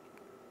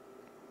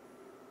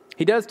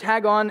 He does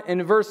tag on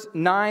in verse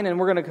 9, and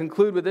we're going to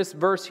conclude with this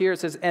verse here. It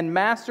says, "And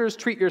masters,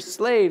 treat your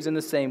slaves in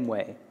the same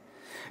way.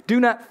 Do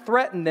not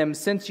threaten them,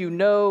 since you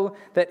know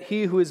that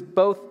he who is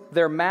both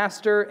their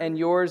master and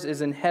yours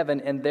is in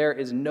heaven, and there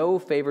is no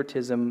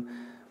favoritism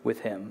with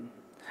him."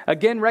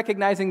 Again,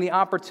 recognizing the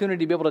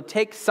opportunity to be able to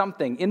take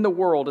something in the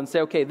world and say,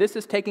 okay, this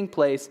is taking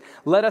place.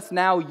 Let us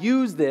now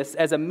use this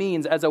as a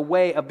means, as a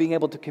way of being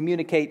able to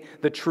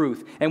communicate the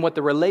truth and what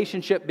the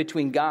relationship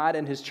between God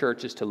and his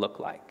church is to look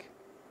like.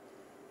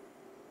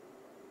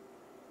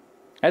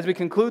 As we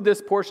conclude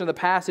this portion of the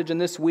passage in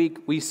this week,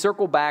 we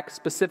circle back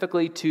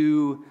specifically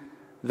to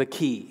the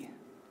key.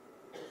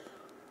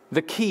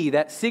 The key,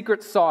 that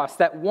secret sauce,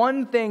 that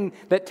one thing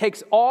that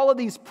takes all of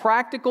these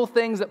practical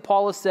things that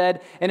Paul has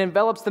said and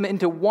envelops them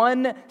into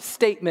one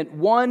statement,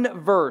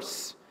 one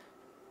verse.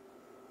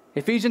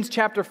 Ephesians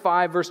chapter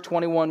 5, verse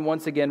 21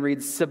 once again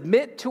reads,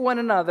 "Submit to one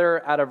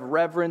another out of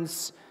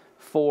reverence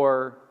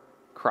for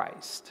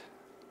Christ."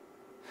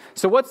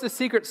 So what's the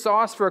secret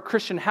sauce for a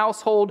Christian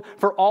household,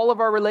 for all of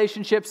our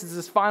relationships? Is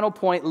this final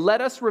point: let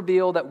us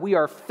reveal that we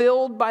are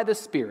filled by the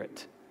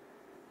Spirit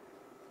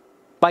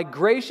by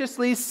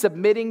graciously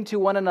submitting to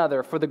one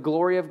another for the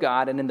glory of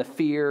God and in the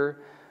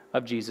fear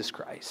of Jesus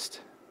Christ.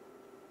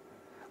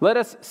 Let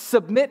us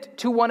submit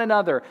to one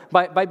another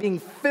by being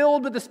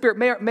filled with the Spirit.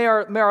 May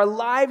our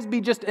lives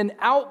be just an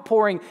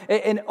outpouring,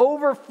 an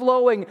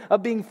overflowing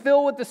of being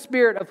filled with the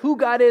Spirit of who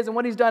God is and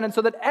what he's done. And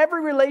so that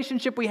every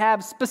relationship we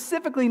have,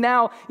 specifically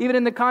now, even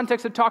in the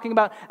context of talking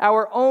about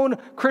our own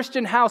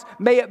Christian house,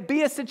 may it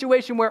be a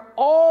situation where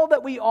all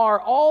that we are,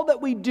 all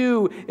that we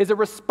do is a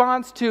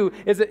response to,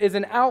 is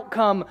an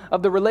outcome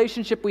of the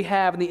relationship we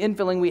have and the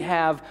infilling we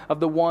have of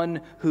the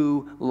one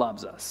who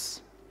loves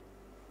us.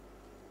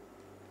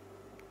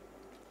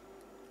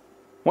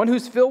 One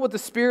who's filled with the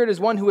Spirit is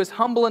one who is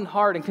humble in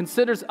heart and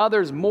considers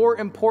others more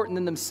important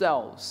than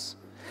themselves,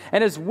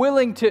 and is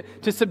willing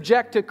to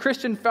subject to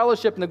Christian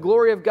fellowship and the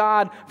glory of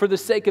God for the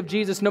sake of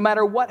Jesus, no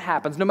matter what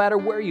happens, no matter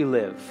where you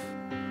live.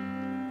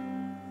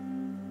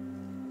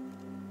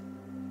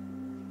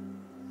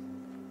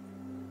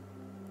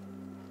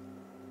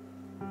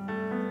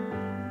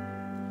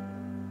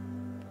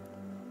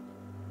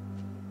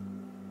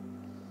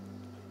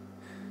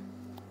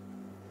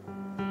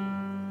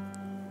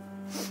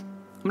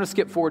 going to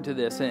skip forward to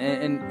this,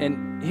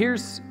 and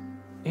here's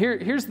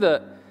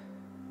the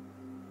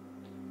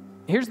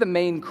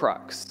main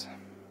crux.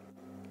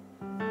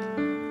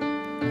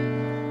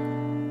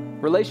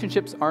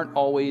 Relationships aren't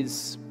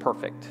always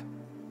perfect.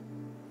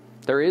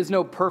 There is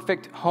no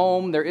perfect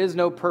home. There is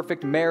no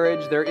perfect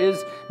marriage.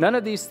 None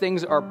of these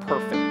things are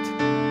perfect.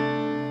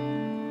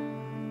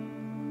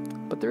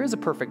 But there is a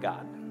perfect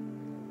God.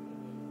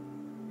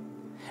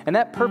 And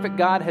that perfect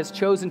God has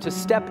chosen to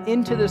step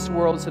into this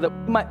world so that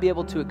we might be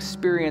able to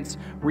experience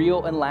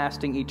real and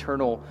lasting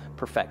eternal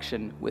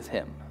perfection with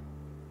Him.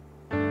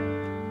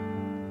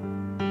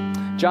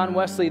 John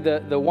Wesley,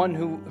 the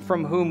one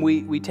from whom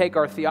we take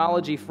our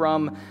theology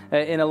from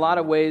in a lot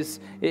of ways,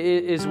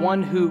 is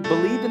one who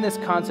believed in this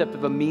concept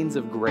of a means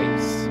of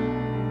grace.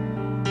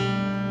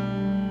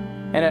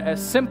 And a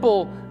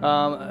simple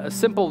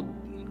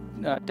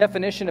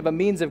definition of a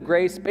means of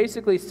grace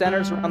basically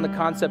centers around the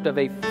concept of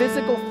a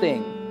physical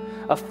thing,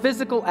 a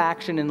physical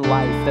action in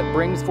life that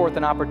brings forth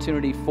an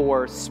opportunity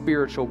for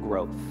spiritual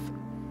growth.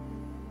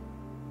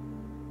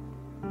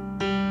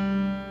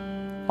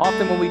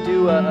 Often when we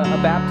do a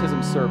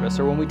baptism service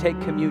or when we take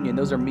communion,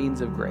 those are means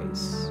of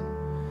grace.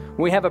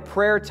 When we have a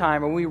prayer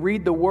time or when we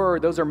read the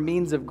Word, those are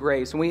means of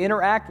grace. When we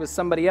interact with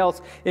somebody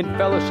else in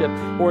fellowship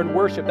or in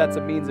worship, that's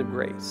a means of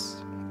grace.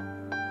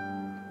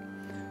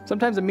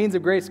 Sometimes a means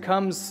of grace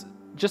comes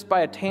just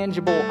by a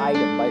tangible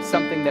item, by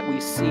something that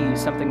we see,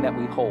 something that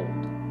we hold.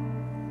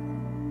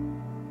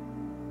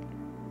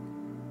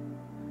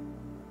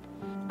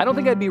 I don't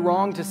think I'd be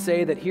wrong to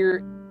say that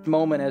here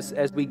moment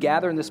as we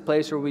gather in this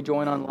place or we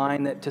join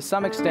online, that to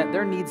some extent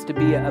there needs to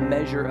be a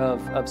measure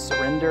of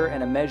surrender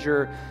and a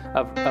measure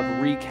of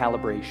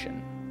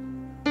recalibration.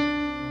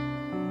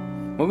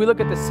 When we look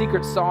at the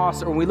secret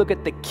sauce, or when we look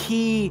at the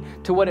key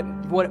to what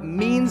it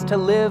means to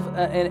live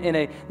in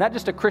a not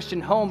just a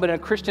Christian home, but in a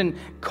Christian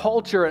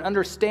culture, an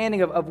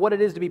understanding of what it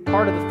is to be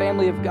part of the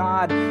family of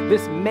God,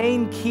 this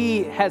main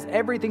key has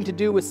everything to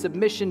do with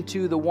submission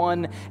to the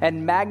one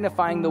and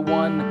magnifying the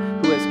one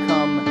who has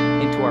come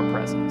into our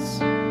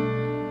presence.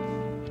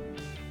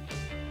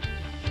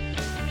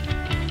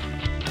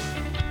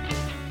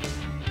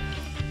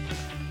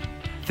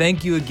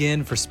 Thank you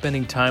again for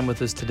spending time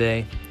with us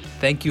today.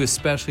 Thank you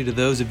especially to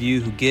those of you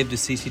who give to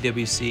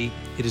CCWC.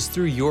 It is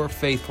through your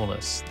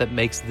faithfulness that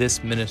makes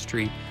this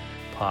ministry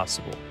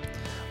possible.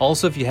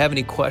 Also, if you have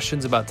any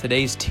questions about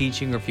today's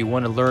teaching or if you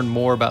want to learn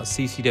more about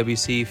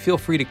CCWC, feel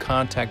free to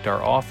contact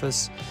our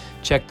office,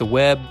 check the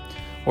web,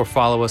 or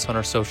follow us on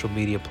our social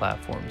media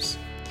platforms.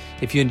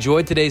 If you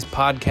enjoyed today's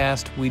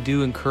podcast, we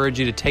do encourage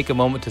you to take a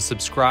moment to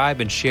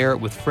subscribe and share it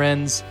with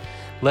friends.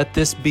 Let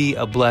this be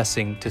a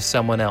blessing to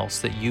someone else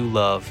that you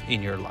love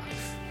in your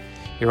life.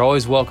 You're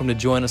always welcome to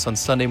join us on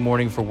Sunday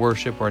morning for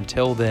worship, or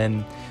until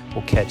then,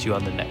 we'll catch you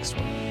on the next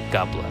one.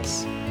 God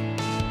bless.